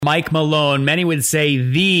Mike Malone, many would say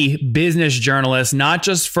the business journalist, not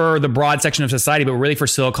just for the broad section of society, but really for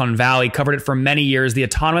Silicon Valley. Covered it for many years. The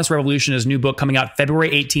Autonomous Revolution, his new book coming out February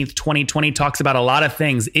 18th, 2020, talks about a lot of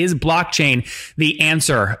things. Is blockchain the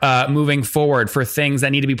answer moving forward for things that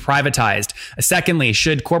need to be privatized? Secondly,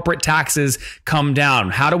 should corporate taxes come down?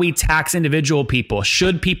 How do we tax individual people?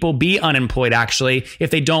 Should people be unemployed, actually, if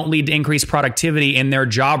they don't lead to increased productivity in their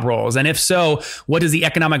job roles? And if so, what does the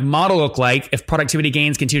economic model look like if productivity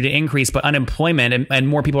gains continue to increase, but unemployment and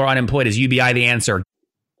more people are unemployed? Is UBI the answer?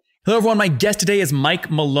 Hello, everyone. My guest today is Mike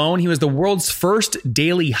Malone. He was the world's first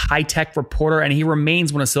daily high-tech reporter, and he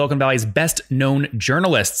remains one of Silicon Valley's best-known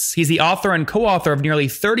journalists. He's the author and co-author of nearly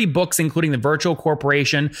 30 books, including The Virtual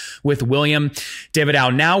Corporation with William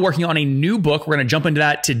Davidow. Now working on a new book. We're going to jump into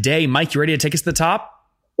that today. Mike, you ready to take us to the top?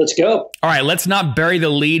 Let's go. All right, let's not bury the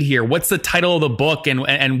lead here. What's the title of the book,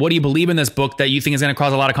 and what do you believe in this book that you think is going to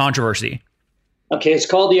cause a lot of controversy? Okay, it's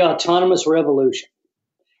called The Autonomous Revolution.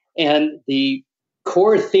 And the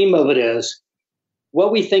core theme of it is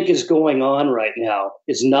what we think is going on right now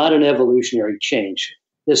is not an evolutionary change.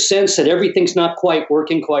 The sense that everything's not quite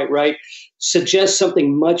working quite right suggests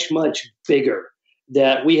something much, much bigger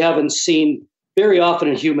that we haven't seen very often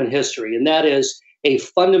in human history. And that is a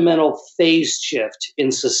fundamental phase shift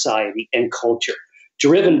in society and culture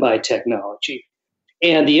driven by technology.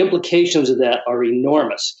 And the implications of that are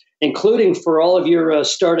enormous, including for all of your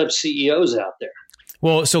startup CEOs out there.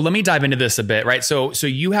 Well, so let me dive into this a bit, right? So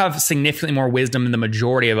you have significantly more wisdom than the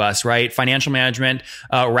majority of us, right? Financial Management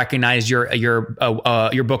recognized your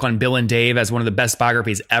book on Bill and Dave as one of the best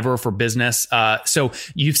biographies ever for business. So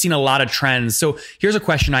you've seen a lot of trends. So here's a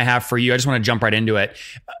question I have for you. I just want to jump right into it.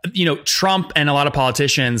 Trump and a lot of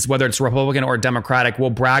politicians, whether it's Republican or Democratic,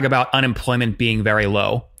 will brag about unemployment being very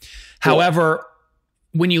low. However,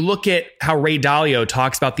 when you look at how Ray Dalio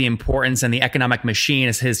talks about the importance and the economic machine,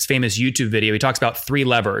 as his famous YouTube video, he talks about three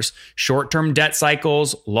levers: short-term debt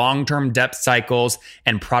cycles, long-term debt cycles,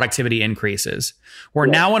 and productivity increases. We're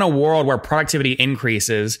now in a world where productivity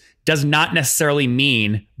increases does not necessarily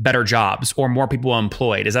mean better jobs or more people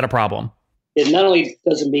employed. Is that a problem? It not only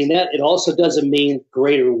doesn't mean that, it also doesn't mean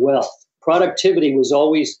greater wealth. Productivity was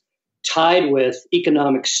always tied with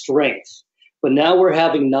economic strength. But now we're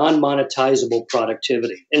having non-monetizable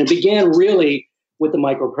productivity. And it began really with the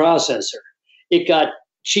microprocessor. It got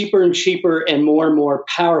cheaper and cheaper and more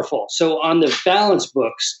powerful. So on the balance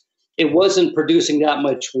books, it wasn't producing that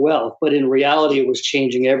much wealth, but in reality, it was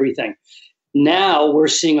changing everything. Now we're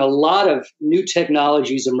seeing a lot of new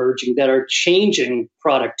technologies emerging that are changing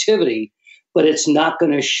productivity, but it's not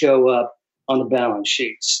going to show up on the balance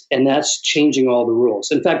sheets. And that's changing all the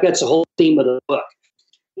rules. In fact, that's the whole theme of the book.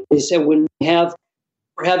 Is that when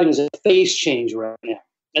we're having a phase change right now,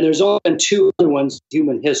 and there's only been two other ones in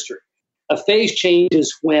human history. A phase change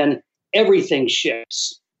is when everything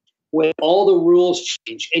shifts, when all the rules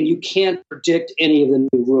change, and you can't predict any of the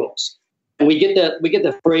new rules. And we get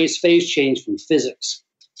the phrase phase change from physics.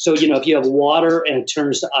 So if you have water and it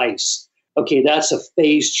turns to ice, okay, that's a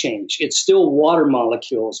phase change. It's still water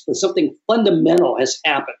molecules, but something fundamental has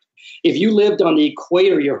happened. If you lived on the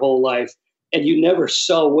equator your whole life, and you never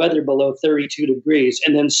saw weather below 32 degrees,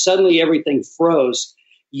 and then suddenly everything froze,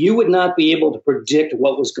 you would not be able to predict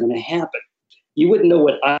what was going to happen. You wouldn't know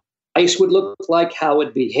what ice would look like, how it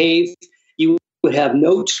would behave. You would have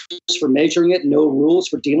no tools for measuring it, no rules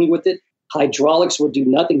for dealing with it. Hydraulics would do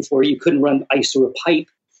nothing for you. You couldn't run ice through a pipe.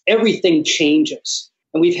 Everything changes.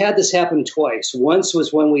 And we've had this happen twice. Once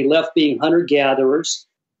was when we left being hunter-gatherers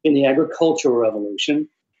in the agricultural revolution,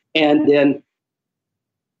 and then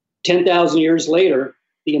 10,000 years later,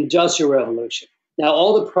 the Industrial Revolution. Now,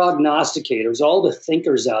 all the prognosticators, all the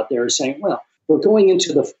thinkers out there are saying, well, we're going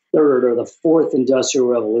into the third or the fourth Industrial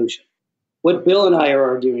Revolution. What Bill and I are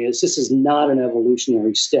arguing is this is not an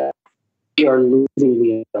evolutionary step. We are losing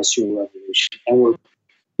the Industrial Revolution, and we're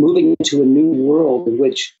moving into a new world in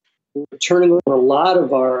which we're turning over a lot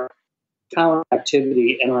of our power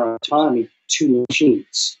activity and our autonomy to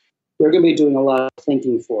machines. They're going to be doing a lot of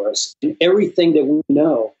thinking for us. And everything that we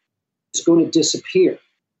know is going to disappear.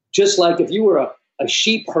 Just like if you were a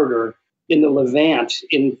sheep herder in the Levant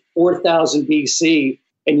in 4000 BC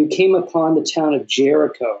and you came upon the town of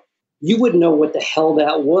Jericho, you wouldn't know what the hell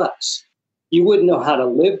that was. You wouldn't know how to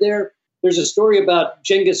live there. There's a story about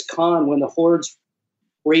Genghis Khan when the hordes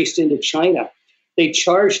raced into China. They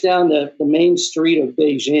charged down the main street of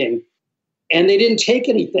Beijing, and they didn't take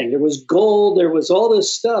anything. There was gold. There was all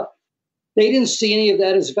this stuff. They didn't see any of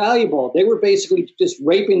that as valuable. They were basically just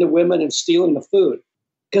raping the women and stealing the food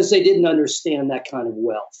because they didn't understand that kind of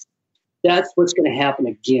wealth. That's what's going to happen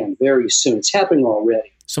again very soon. It's happening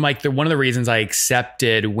already. So, Mike, one of the reasons I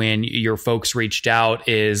accepted when your folks reached out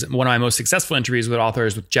is one of my most successful interviews with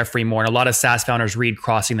authors with Jeffrey Moore. And a lot of SaaS founders read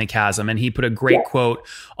Crossing the Chasm, and he put a great quote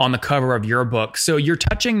on the cover of your book. So you're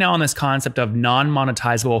touching now on this concept of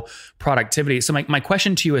non-monetizable productivity. So my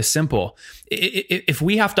question to you is simple. If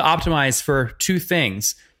we have to optimize for two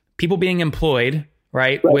things, people being employed,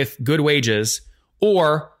 right, with good wages,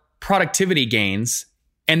 or productivity gains,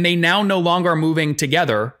 and they now no longer are moving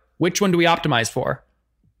together, which one do we optimize for?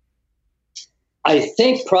 I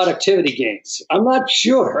think productivity gains. I'm not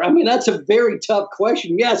sure. I mean, that's a very tough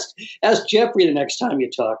question. Yes, ask Jeffrey the next time you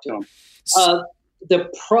talk to him. The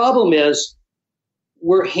problem is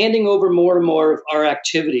we're handing over more and more of our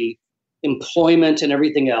activity, employment and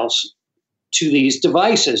everything else to these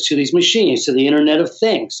devices, to these machines, to the Internet of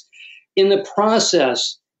Things. In the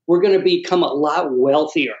process, we're going to become a lot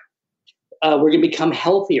wealthier. We're going to become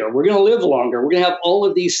healthier. We're going to live longer. We're going to have all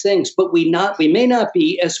of these things, but we may not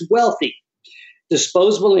be as wealthy.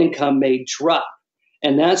 Disposable income may drop.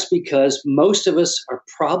 And that's because most of us are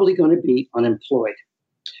probably going to be unemployed.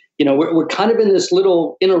 You know, we're kind of in this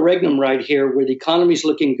little interregnum right here where the economy's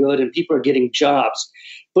looking good and people are getting jobs.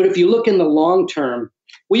 But if you look in the long term,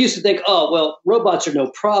 we used to think, oh, well, robots are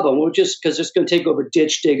no problem. Well, just because it's going to take over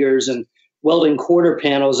ditch diggers and welding quarter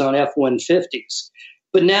panels on F-150s.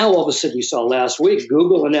 But now all of a sudden, you saw last week,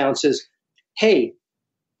 Google announces, hey,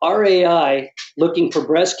 our AI looking for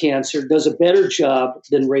breast cancer does a better job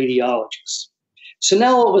than radiologists. So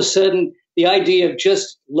now all of a sudden, the idea of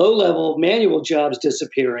just low-level manual jobs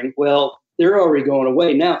disappearing, well, they're already going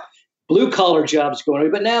away. Now, blue-collar jobs going away.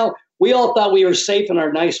 But now we all thought we were safe in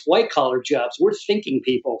our nice white-collar jobs. We're thinking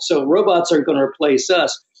people. So robots aren't going to replace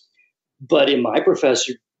us. But in my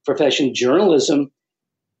profession, journalism,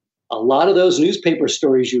 a lot of those newspaper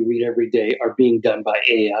stories you read every day are being done by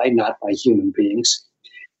AI, not by human beings.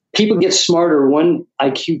 People get smarter 1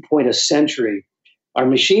 IQ point a century. Our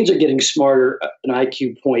machines are getting smarter an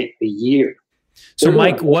IQ point a year. So,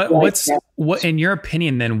 Mike, what in your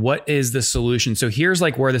opinion then? What is the solution? So here's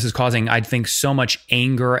like where this is causing, I think, so much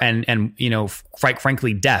anger and you know,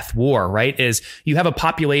 frankly, death, war. Right? Is you have a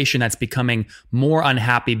population that's becoming more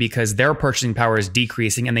unhappy because their purchasing power is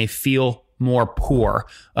decreasing and they feel more poor.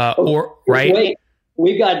 Right? Wait,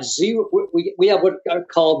 we got zero. We have what are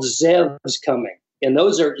called ZEVs coming. And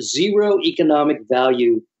those are zero economic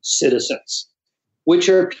value citizens, which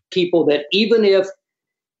are people that even if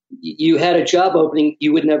you had a job opening,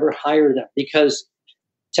 you would never hire them because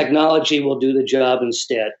technology will do the job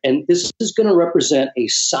instead. And this is going to represent a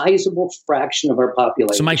sizable fraction of our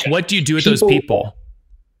population. So, Mike, what do you do with those people?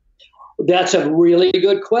 That's a really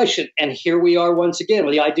good question. And here we are once again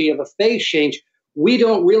with the idea of a phase change. We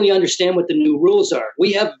don't really understand what the new rules are.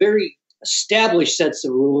 We have very established sets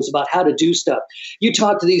of rules about how to do stuff. You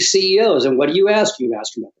talk to these CEOs, and what do you ask? You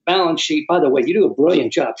ask them about the balance sheet. By the way, you do a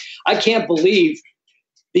brilliant job. I can't believe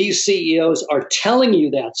these CEOs are telling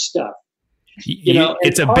you that stuff. You know,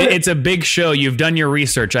 it's a big show. You've done your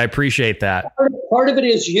research. I appreciate that. Part of it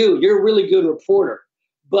is you. You're a really good reporter.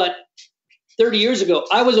 But 30 years ago,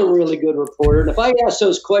 I was a really good reporter. And if I asked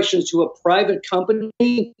those questions to a private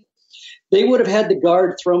company, they would have had the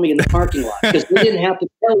guard throw me in the parking lot because they didn't have to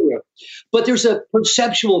tell you. But there's a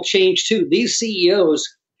perceptual change, too. These CEOs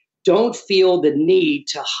don't feel the need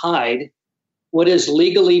to hide what is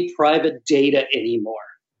legally private data anymore.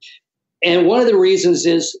 And one of the reasons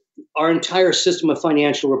is our entire system of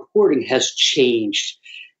financial reporting has changed.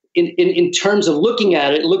 In terms of looking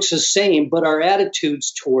at it, it looks the same, but our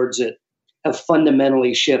attitudes towards it have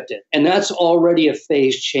fundamentally shifted. And that's already a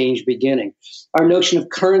phase change beginning. Our notion of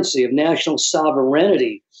currency, of national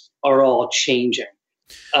sovereignty are all changing.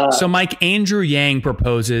 So, Mike, Andrew Yang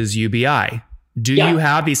proposes UBI. Do you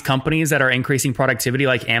have these companies that are increasing productivity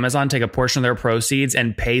like Amazon take a portion of their proceeds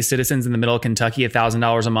and pay citizens in the middle of Kentucky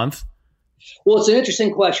 $1,000 a month? Well, it's an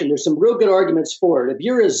interesting question. There's some real good arguments for it. If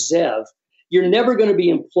you're a ZEV, you're never going to be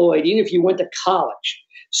employed, even if you went to college.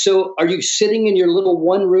 So are you sitting in your little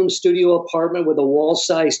one-room studio apartment with a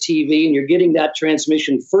wall-sized TV and you're getting that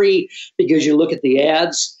transmission free because you look at the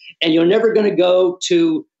ads, and you're never going to go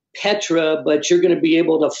to Petra, but you're going to be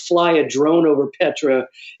able to fly a drone over Petra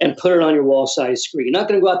and put it on your wall-sized screen. You're not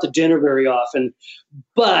going to go out to dinner very often,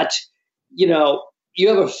 but you know, you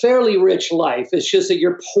have a fairly rich life. It's just that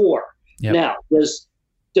you're poor. Yep. Now,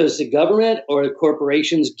 does the government or the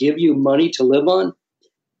corporations give you money to live on?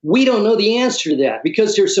 We don't know the answer to that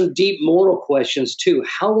because there's some deep moral questions too.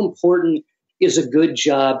 How important is a good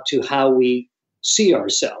job to how we see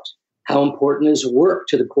ourselves? How important is work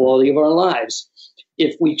to the quality of our lives?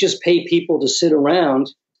 If we just pay people to sit around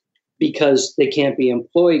because they can't be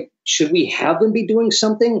employed, should we have them be doing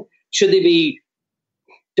something? Should they be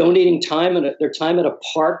donating their time at a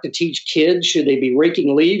park to teach kids? Should they be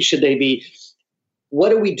raking leaves? Should they be? What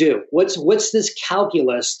do we do? What's this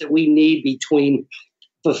calculus that we need between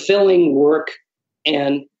fulfilling work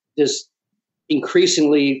and this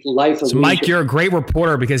increasingly life of So, Mike, you're a great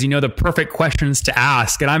reporter because you know the perfect questions to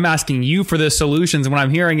ask, and I'm asking you for the solutions. And what I'm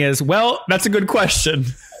hearing is, well, that's a good question.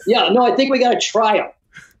 Yeah, no, I think we got to try them.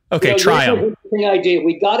 Okay, try them. Idea.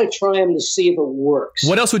 We got to try them to see if it works.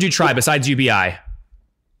 What else would you try besides UBI?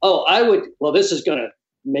 Oh, I would. Well, this is going to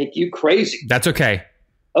make you crazy. That's okay.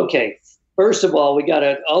 Okay. First of all,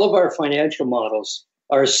 all of our financial models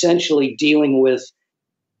are essentially dealing with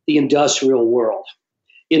the industrial world.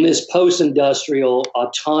 In this post-industrial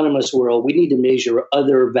autonomous world, we need to measure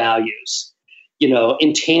other values,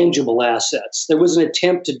 intangible assets. There was an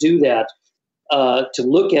attempt to do that, to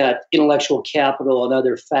look at intellectual capital and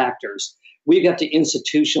other factors. We've got to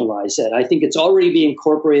institutionalize that. I think it's already being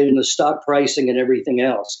incorporated in the stock pricing and everything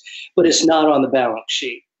else, but it's not on the balance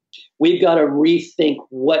sheet. We've got to rethink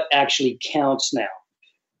what actually counts now.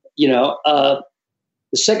 The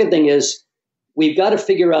second thing is we've got to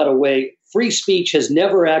figure out a way. Free speech has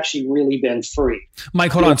never actually really been free.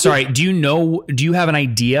 Mike, hold on. Sorry. Do you have an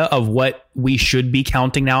idea of what we should be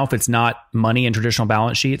counting now if it's not money in traditional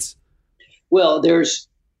balance sheets? Well, there's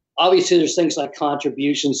things like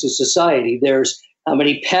contributions to society. There's how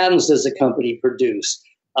many patents does a company produce?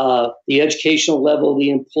 The educational level of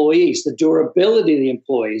the employees, the durability of the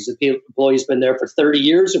employees. If the employee's been there for 30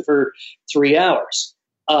 years or for 3 hours.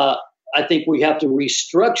 I think we have to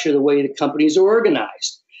restructure the way the companies are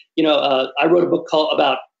organized. I wrote a book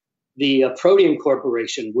about the Proteum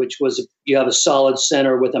Corporation, which was you have a solid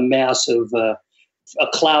center with a massive a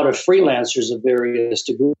cloud of freelancers of various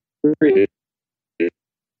degrees.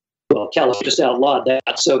 Well, California just outlawed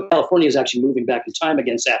that. So California is actually moving back in time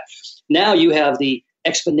against that. Now you have the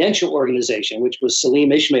Exponential Organization, which was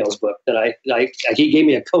Salim Ismail's book that he gave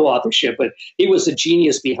me a co-authorship, but he was the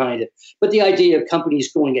genius behind it. But the idea of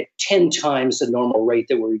companies going at 10 times the normal rate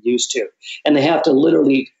that we're used to, and they have to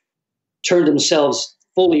literally turn themselves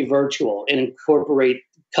fully virtual and incorporate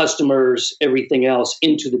customers, everything else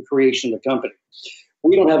into the creation of the company.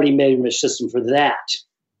 We don't have any measurement system for that.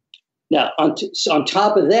 Now, on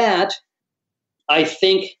top of that, I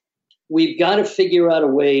think we've got to figure out a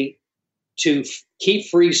way to keep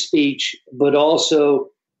free speech, but also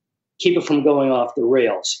keep it from going off the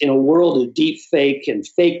rails. In a world of deep fake and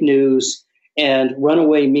fake news and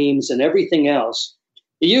runaway memes and everything else,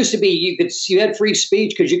 it used to be you had free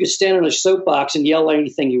speech because you could stand on a soapbox and yell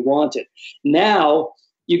anything you wanted. Now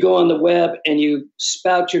you go on the web and you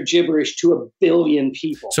spout your gibberish to 1 billion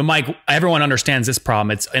people. So, Mike, everyone understands this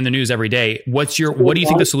problem. It's in the news every day. What do you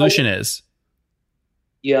think the solution is?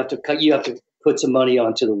 You have to put some money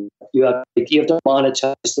onto the web. You have to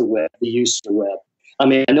monetize the web, the use of the web. I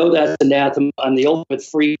mean, I know that's anathema. I'm the ultimate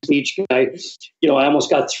free speech guy. I almost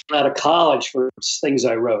got thrown out of college for things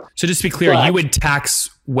I wrote. So just to be clear, you would tax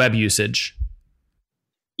web usage?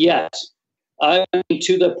 Yes. I mean,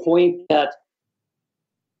 to the point that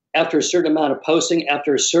after a certain amount of posting,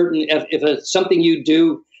 if something you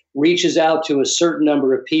do reaches out to a certain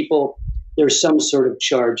number of people, there's some sort of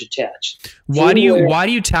charge attached. Why do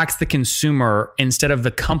you tax the consumer instead of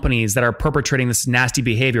the companies that are perpetrating this nasty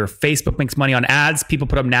behavior? Facebook makes money on ads. People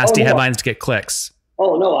put up nasty headlines to get clicks.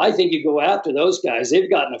 Oh no, I think you go after those guys. They've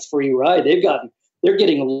gotten a free ride. They're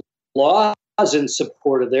getting laws in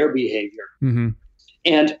support of their behavior. Mm-hmm.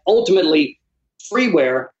 And ultimately,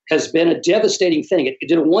 freeware has been a devastating thing. It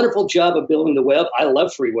did a wonderful job of building the web. I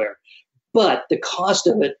love freeware, but the cost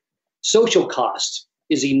of it, social cost,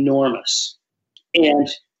 is enormous. And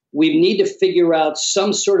we need to figure out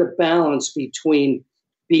some sort of balance between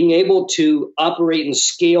being able to operate and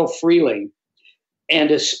scale freely and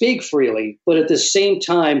to speak freely, but at the same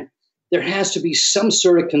time, there has to be some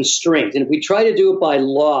sort of constraint. And if we try to do it by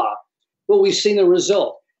law, well, we've seen the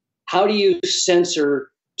result. How do you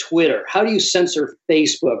censor Twitter? How do you censor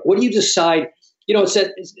Facebook? What do you decide?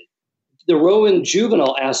 The Roman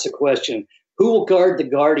Juvenal asked the question, who will guard the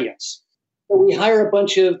guardians? We hire a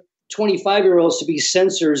bunch of 25-year-olds to be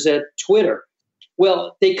censors at Twitter.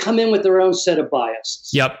 Well, they come in with their own set of biases.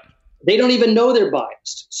 Yep. They don't even know they're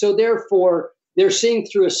biased. So therefore, they're seeing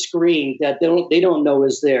through a screen that they don't know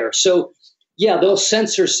is there. So yeah, they'll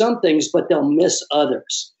censor some things, but they'll miss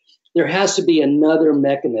others. There has to be another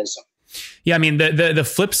mechanism. Yeah, I mean, the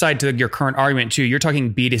flip side to your current argument too, you're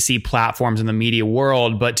talking B2C platforms in the media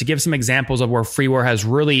world, but to give some examples of where freeware has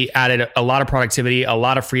really added a lot of productivity, a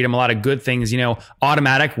lot of freedom, a lot of good things,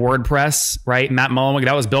 Automatic, WordPress, right? Matt Mullen,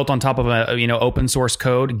 that was built on top of open source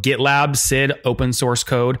code. GitLab, SID, open source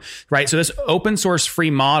code, right? So this open source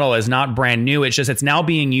free model is not brand new. It's now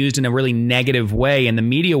being used in a really negative way in the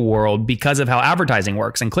media world because of how advertising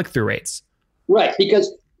works and click-through rates. Right,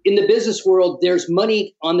 because in the business world, there's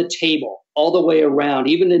money on the table all the way around,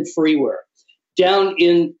 even in freeware. Down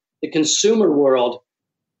in the consumer world,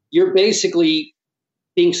 you're basically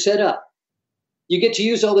being set up. You get to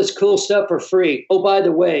use all this cool stuff for free. Oh, by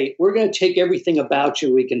the way, we're going to take everything about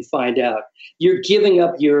you we can find out. You're giving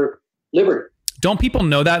up your liberty. Don't people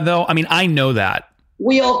know that, though? I mean, I know that.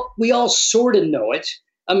 We all sort of know it.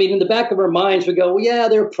 I mean, in the back of our minds, we go, well, yeah,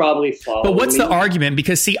 they're probably following. But what's the argument?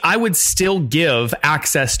 Because, see, I would still give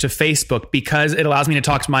access to Facebook because it allows me to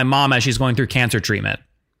talk to my mom as she's going through cancer treatment.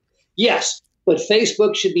 Yes, but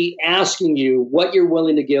Facebook should be asking you what you're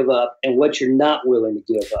willing to give up and what you're not willing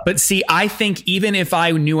to give up. But see, I think even if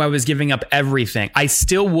I knew I was giving up everything, I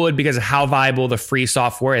still would because of how viable the free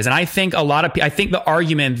software is. And I think I think the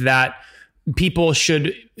argument that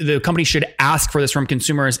the company should ask for this from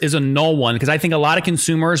consumers is a null one, because I think a lot of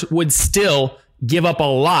consumers would still give up a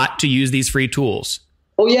lot to use these free tools.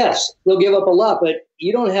 Oh, yes, they'll give up a lot, but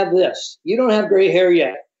you don't have this. You don't have gray hair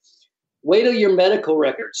yet. Wait till your medical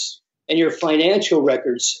records and your financial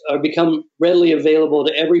records become readily available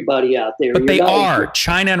to everybody out there. But they are.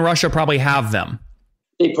 China and Russia probably have them.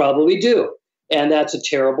 They probably do. And that's a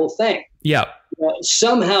terrible thing. Yeah.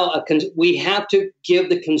 Somehow we have to give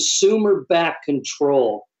the consumer back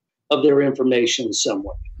control of their information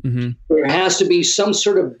somewhere. Mm-hmm. There has to be some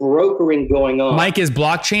sort of brokering going on. Mike, is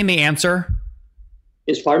blockchain the answer?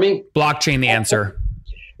 Pardon me? Blockchain the answer.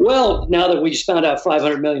 Well, now that we just found out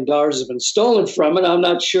 $500 million has been stolen from it, I'm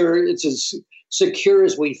not sure it's as secure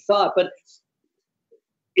as we thought. But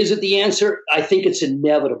is it the answer? I think it's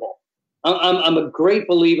inevitable. I'm a great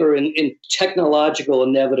believer in technological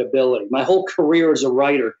inevitability. My whole career as a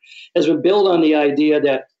writer has been built on the idea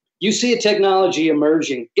that you see a technology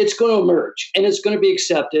emerging, it's going to emerge, and it's going to be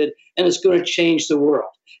accepted, and it's going to change the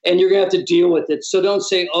world. And you're going to have to deal with it. So don't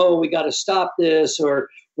say, oh, we got to stop this or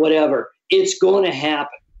whatever. It's going to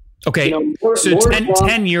happen. Okay, so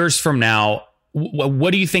 10 years from now,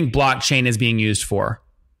 what do you think blockchain is being used for?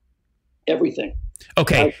 Everything.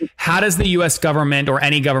 Okay, how does the U.S. government or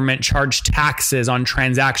any government charge taxes on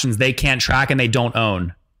transactions they can't track and they don't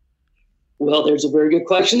own? Well, there's a very good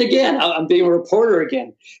question again. I'm being a reporter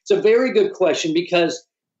again. It's a very good question because,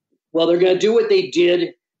 well, they're going to do what they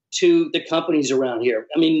did to the companies around here.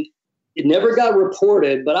 I mean, it never got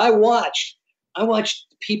reported, but I watched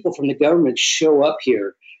people from the government show up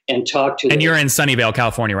here and talk to them. And you're in Sunnyvale,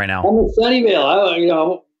 California right now. I'm in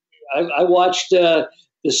Sunnyvale. I watched the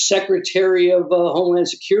Secretary of Homeland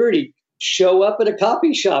Security show up at a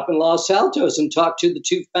coffee shop in Los Altos and talk to the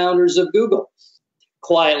two founders of Google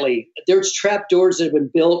quietly. There's trapdoors that have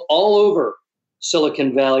been built all over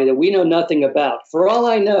Silicon Valley that we know nothing about. For all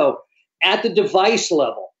I know, at the device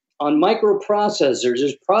level, on microprocessors,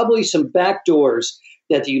 there's probably some back doors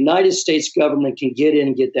that the United States government can get in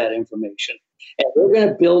and get that information. And we're going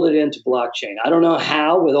to build it into blockchain. I don't know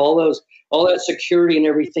how with all that security and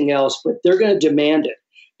everything else, but they're going to demand it.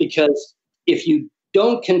 Because if you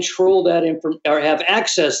don't control that or have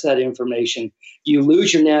access to that information, you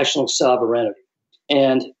lose your national sovereignty.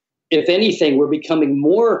 And if anything, we're becoming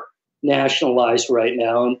more nationalized right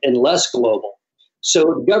now and less global. So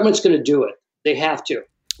the government's going to do it. They have to.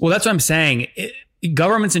 Well, that's what I'm saying.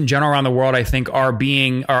 Governments in general around the world, I think,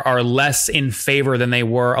 are less in favor than they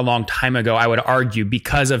were a long time ago, I would argue,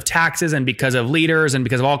 because of taxes and because of leaders and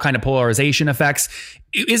because of all kind of polarization effects.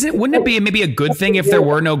 Wouldn't it be maybe a good thing if there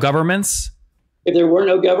were no governments? If there were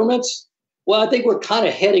no governments? Well, I think we're kind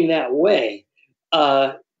of heading that way.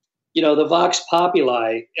 The Vox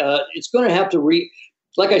Populi, it's going to have to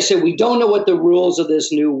like I said, we don't know what the rules of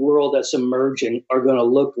this new world that's emerging are going to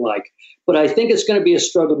look like. But I think it's going to be a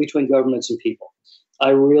struggle between governments and people. I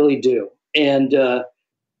really do. And the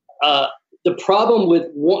problem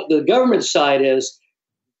with the government side is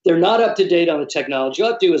they're not up to date on the technology. All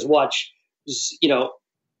you have to do is watch,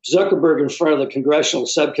 Zuckerberg in front of the congressional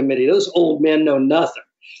subcommittee. Those old men know nothing.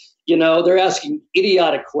 They're asking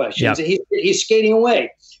idiotic questions. Yeah. He's skating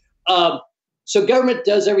away. So government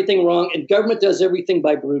does everything wrong, and government does everything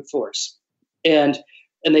by brute force. And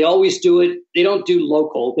they always do it. They don't do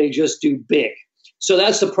local. They just do big. So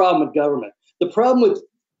that's the problem with government. The problem with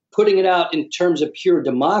putting it out in terms of pure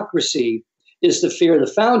democracy is the fear the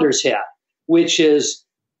founders had, which is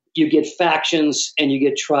you get factions and you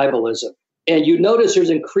get tribalism. And you notice there's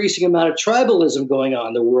an increasing amount of tribalism going on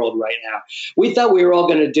in the world right now. We thought we were all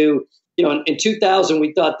going to do, in 2000,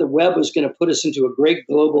 we thought the web was going to put us into a great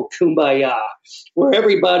global kumbaya where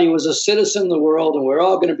everybody was a citizen of the world and we're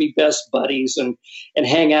all going to be best buddies and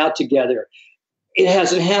hang out together. It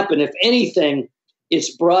hasn't happened. If anything,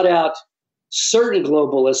 it's brought out certain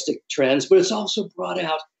globalistic trends, but it's also brought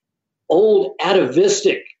out old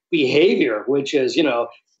atavistic behavior, which is,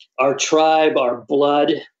 our tribe, our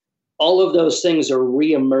blood, all of those things are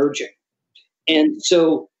reemerging. And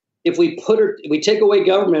so if we take away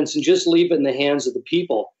governments and just leave it in the hands of the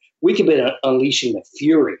people, we could be unleashing the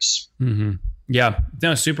furies. Mm-hmm. Yeah,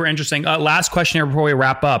 no, super interesting. Last question here before we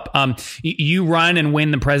wrap up. You run and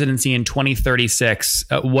win the presidency in 2036.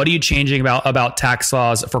 What are you changing about tax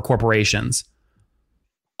laws for corporations?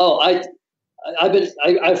 Oh,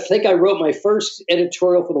 I think I wrote my first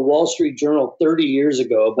editorial for the Wall Street Journal 30 years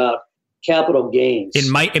ago about capital gains.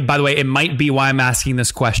 By the way, it might be why I'm asking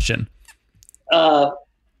this question.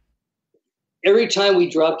 Every time we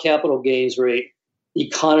drop capital gains rate, the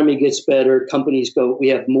economy gets better. Companies we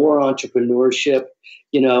have more entrepreneurship,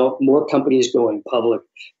 more companies going public.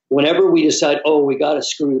 Whenever we decide, we got to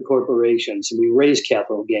screw the corporations and we raise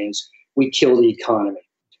capital gains, we kill the economy.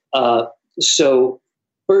 So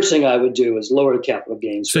first thing I would do is lower the capital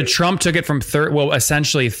gains rate. So Trump took it from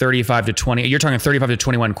essentially 35 to 20. You're talking 35 to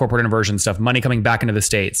 21 corporate inversion stuff, money coming back into the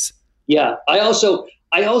States. Yeah. I also,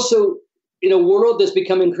 in a world that's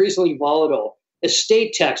become increasingly volatile,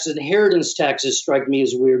 estate taxes, inheritance taxes strike me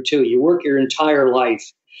as weird too. You work your entire life,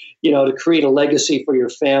 to create a legacy for your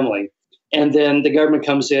family. And then the government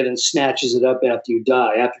comes in and snatches it up after you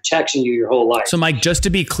die, after taxing you your whole life. So, Mike, just to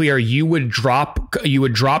be clear, you would drop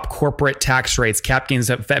corporate tax rates, cap gains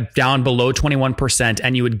down below 21%,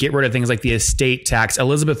 and you would get rid of things like the estate tax.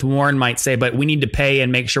 Elizabeth Warren might say, but we need to pay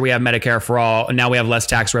and make sure we have Medicare for all. And now we have less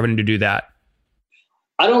tax revenue to do that.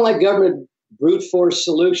 I don't like government brute force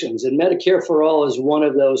solutions, and Medicare for all is one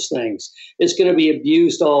of those things. It's going to be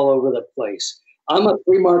abused all over the place. I'm a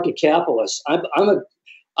free market capitalist.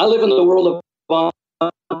 I live in the world of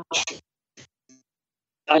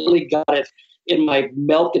I really got it in my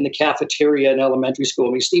milk in the cafeteria in elementary school.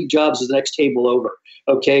 I mean, Steve Jobs is the next table over.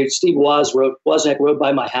 Okay, Steve Wozniak rode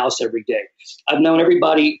by my house every day. I've known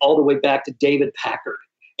everybody all the way back to David Packard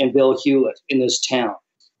and Bill Hewlett in this town.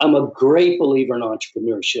 I'm a great believer in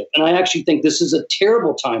entrepreneurship. And I actually think this is a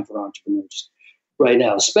terrible time for entrepreneurs right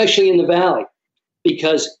now, especially in the Valley,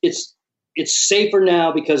 because it's safer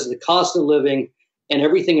now because of the cost of living and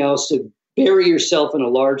everything else to bury yourself in a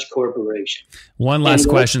large corporation. One last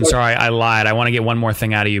question. Sorry, I lied. I want to get one more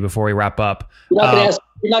thing out of you before we wrap up. You're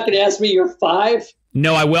not going to ask me your 5?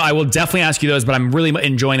 No, I will. I will definitely ask you those, but I'm really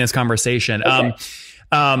enjoying this conversation.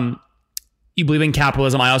 Okay. You believe in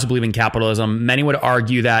capitalism. I also believe in capitalism. Many would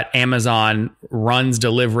argue that Amazon runs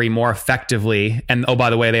delivery more effectively. And by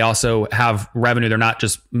the way, they also have revenue. They're not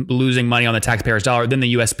just losing money on the taxpayer's dollar than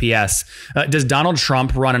the USPS. Does Donald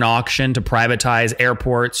Trump run an auction to privatize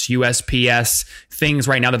airports, USPS, things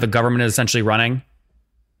right now that the government is essentially running?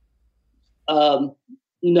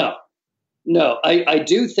 No. I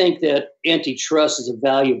do think that antitrust is a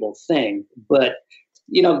valuable thing, but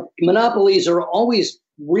monopolies are always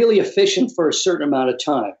really efficient for a certain amount of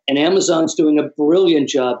time. And Amazon's doing a brilliant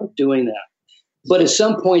job of doing that. But at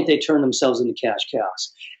some point, they turn themselves into cash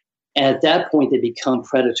cows. And at that point, they become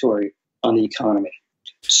predatory on the economy.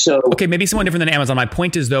 So, okay, maybe someone different than Amazon. My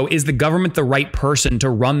point is, though, is the government the right person to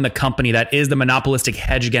run the company that is the monopolistic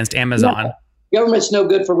hedge against Amazon? No. Government's no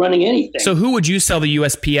good for running anything. So who would you sell the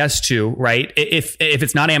USPS to, right? If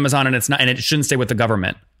it's not Amazon and it shouldn't stay with the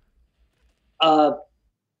government?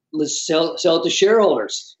 Let's sell it to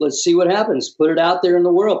shareholders. Let's see what happens. Put it out there in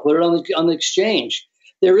the world. Put it on the exchange.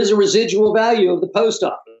 There is a residual value of the post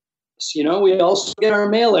office. We also get our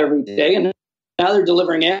mail every day, and now they're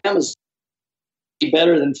delivering Amazon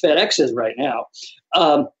better than FedEx is right now.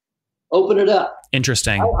 Open it up.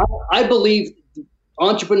 Interesting. I believe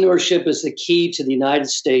entrepreneurship is the key to the United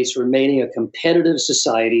States remaining a competitive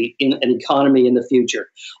society in an economy in the future.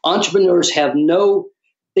 Entrepreneurs have no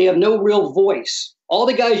real voice. All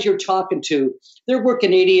the guys you're talking to, they're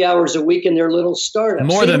working 80 hours a week in their little startups.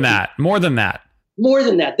 More than that.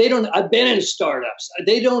 They don't. I've been in startups.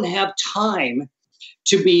 They don't have time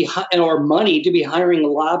or money to be hiring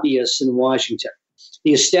lobbyists in Washington.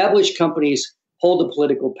 The established companies hold the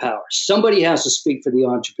political power. Somebody has to speak for the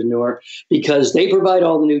entrepreneur because they provide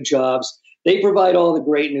all the new jobs. They provide all the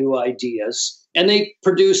great new ideas, and they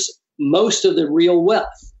produce most of the real wealth.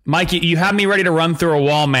 Mike, you have me ready to run through a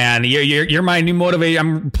wall, man. You're my new motivator.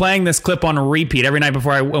 I'm playing this clip on repeat every night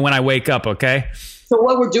when I wake up. Okay. So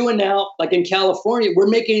what we're doing now, like in California, we're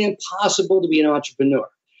making it impossible to be an entrepreneur.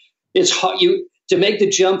 It's hard to make the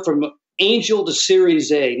jump from angel to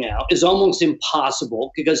Series A now is almost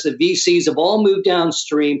impossible because the VCs have all moved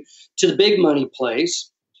downstream to the big money place.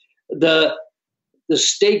 The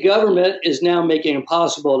state government is now making it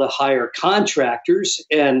impossible to hire contractors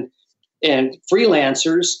and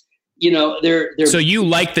freelancers. They're so you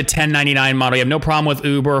like the 1099 model. You have no problem with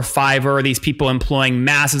Uber, Fiverr, these people employing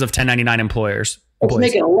masses of 1099 employees. It's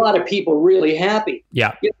making a lot of people really happy.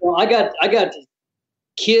 Yeah. I got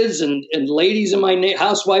kids and ladies in my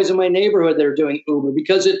housewives in my neighborhood that are doing Uber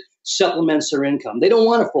because it supplements their income. They don't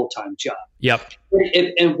want a full-time job. Yep.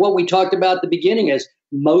 And what we talked about at the beginning is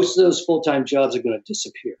most of those full-time jobs are going to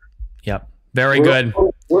disappear. Yep. Very good.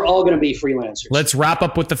 We're all going to be freelancers. Let's wrap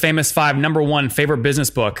up with the famous 5. Number 1, favorite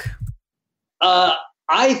business book.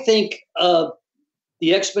 I think The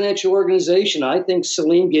Exponential Organization. I think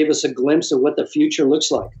Salim gave us a glimpse of what the future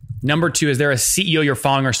looks like. Number 2, is there a CEO you're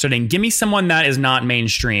following or studying? Give me someone that is not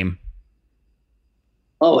mainstream.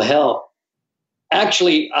 Oh, hell.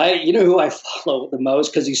 Actually, you know who I follow the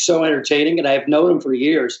most because he's so entertaining and I've known him for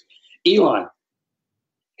years? Elon.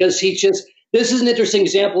 Because this is an interesting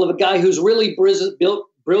example of a guy who's really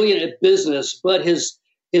brilliant at business, but his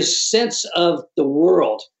sense of the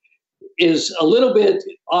world is a little bit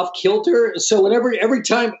off kilter. So every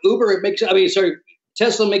time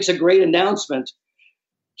Tesla makes a great announcement,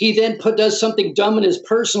 he then does something dumb in his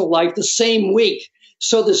personal life the same week.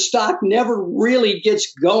 So the stock never really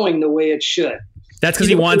gets going the way it should. That's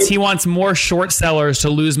because he wants more short sellers to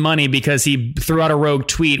lose money because he threw out a rogue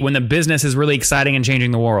tweet when the business is really exciting and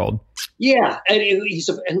changing the world. Yeah. And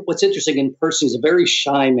what's interesting, in person, he's a very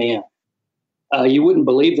shy man. You wouldn't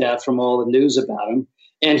believe that from all the news about him.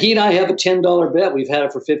 And he and I have a $10 bet. We've had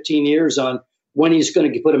it for 15 years on when he's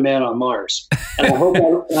going to put a man on Mars. And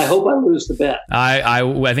I hope I lose the bet.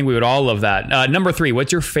 I think we would all love that. Number 3,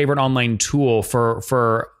 what's your favorite online tool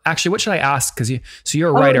for actually, what should I ask? Because you're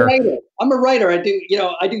a writer. I'm a writer. I do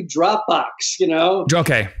Dropbox,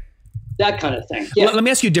 Okay. That kind of thing. Yeah. Let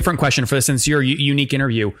me ask you a different question for this, since you're a unique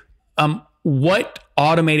interview. What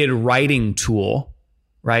automated writing tool,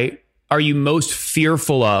 right, are you most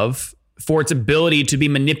fearful of for its ability to be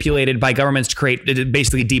manipulated by governments to create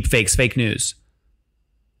basically deep fakes, fake news?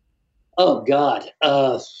 Oh, God.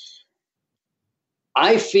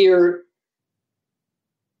 I fear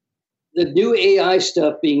the new AI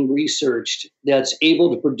stuff being researched that's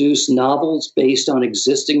able to produce novels based on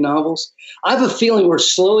existing novels. I have a feeling we're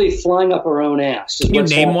slowly flying up our own ass. Can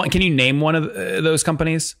you name one of those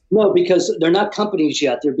companies? No, because they're not companies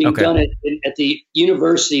yet. They're being done at the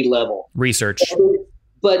university level. Research.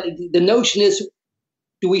 But the notion is,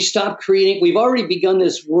 do we stop creating? We've already begun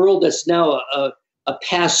this world that's now a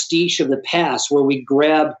pastiche of the past, where we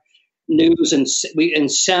grab news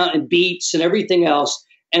and sound and beats and everything else,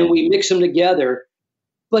 and we mix them together.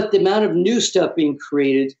 But the amount of new stuff being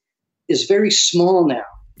created is very small now.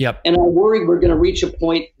 Yep. And I worry we're going to reach a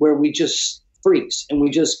point where we just freeze and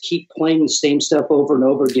we just keep playing the same stuff over and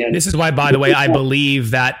over again. This is why, by the way, I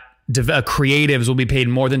believe that creatives will be paid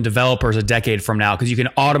more than developers a decade from now, because you can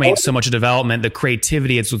automate so much of development. The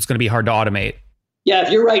creativity, it's what's going to be hard to automate. Yeah,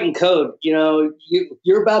 if you're writing code,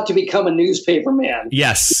 you're about to become a newspaper man.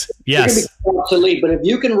 Yes. You're going to be obsolete. But if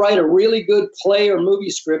you can write a really good play or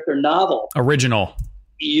movie script or novel, original,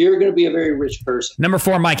 you're going to be a very rich person. Number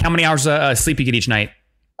 4, Mike, how many hours of sleep you get each night?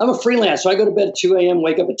 I'm a freelance, so I go to bed at 2 a.m.,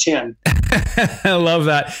 wake up at 10. I love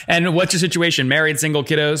that. And what's your situation? Married, single,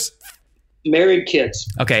 kiddos? Married, kids.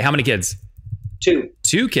 Okay, how many kids? 2.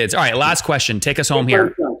 2 kids. All right, last question. Take us home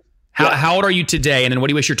here. How old are you today? And then what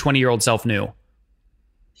do you wish your 20-year-old self knew?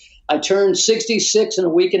 I turned 66 in a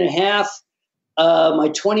week and a half. My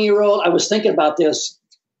 20-year-old, I was thinking about this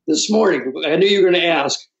morning. I knew you were going to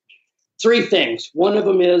ask. 3 things. One of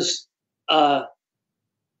them is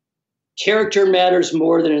character matters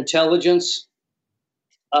more than intelligence.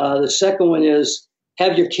 The second one is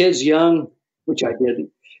have your kids young, which I didn't.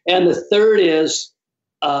 And the third is...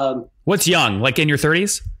 what's young? Like in your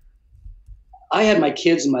 30s? I had my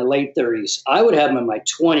kids in my late 30s. I would have them in my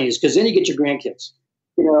 20s, because then you get your grandkids,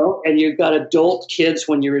 and you've got adult kids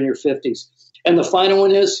when you're in your 50s. And the final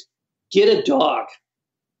one is get a dog.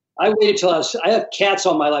 I waited till I have cats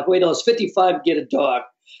all my life. Wait till I was 55 to get a dog.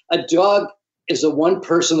 A dog is the one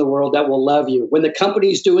person in the world that will love you. When the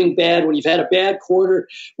company's doing bad, when you've had a bad quarter,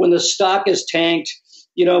 when the stock is tanked,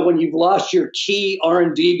 when you've lost your key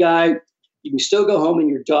R&D guy, you can still go home and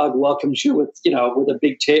your dog welcomes you with a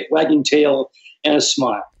big wagging tail and a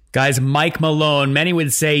smile. Guys, Mike Malone, many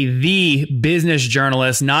would say the business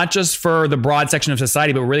journalist, not just for the broad section of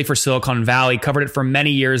society, but really for Silicon Valley. Covered it for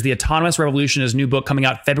many years. The Autonomous Revolution, his new book coming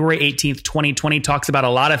out February 18th, 2020, talks about a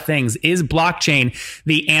lot of things. Is blockchain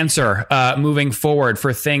the answer moving forward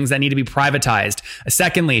for things that need to be privatized?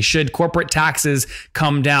 Secondly, should corporate taxes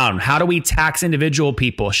come down? How do we tax individual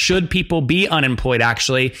people? Should people be unemployed,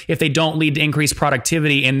 actually, if they don't lead to increased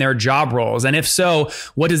productivity in their job roles? And if so,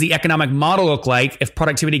 what does the economic model look like if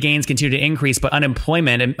productivity gains continue to increase, but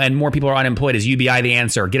unemployment and more people are unemployed? Is UBI the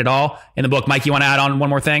answer? Get it all in the book. Mike, you want to add on one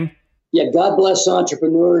more thing? Yeah, God bless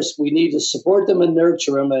entrepreneurs. We need to support them and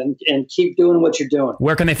nurture them and keep doing what you're doing.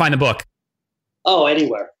 Where can they find the book? Oh,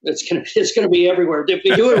 anywhere. It's gonna be everywhere. If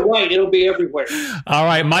we do it right, it'll be everywhere. All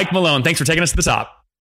right, Mike Malone, thanks for taking us to the top.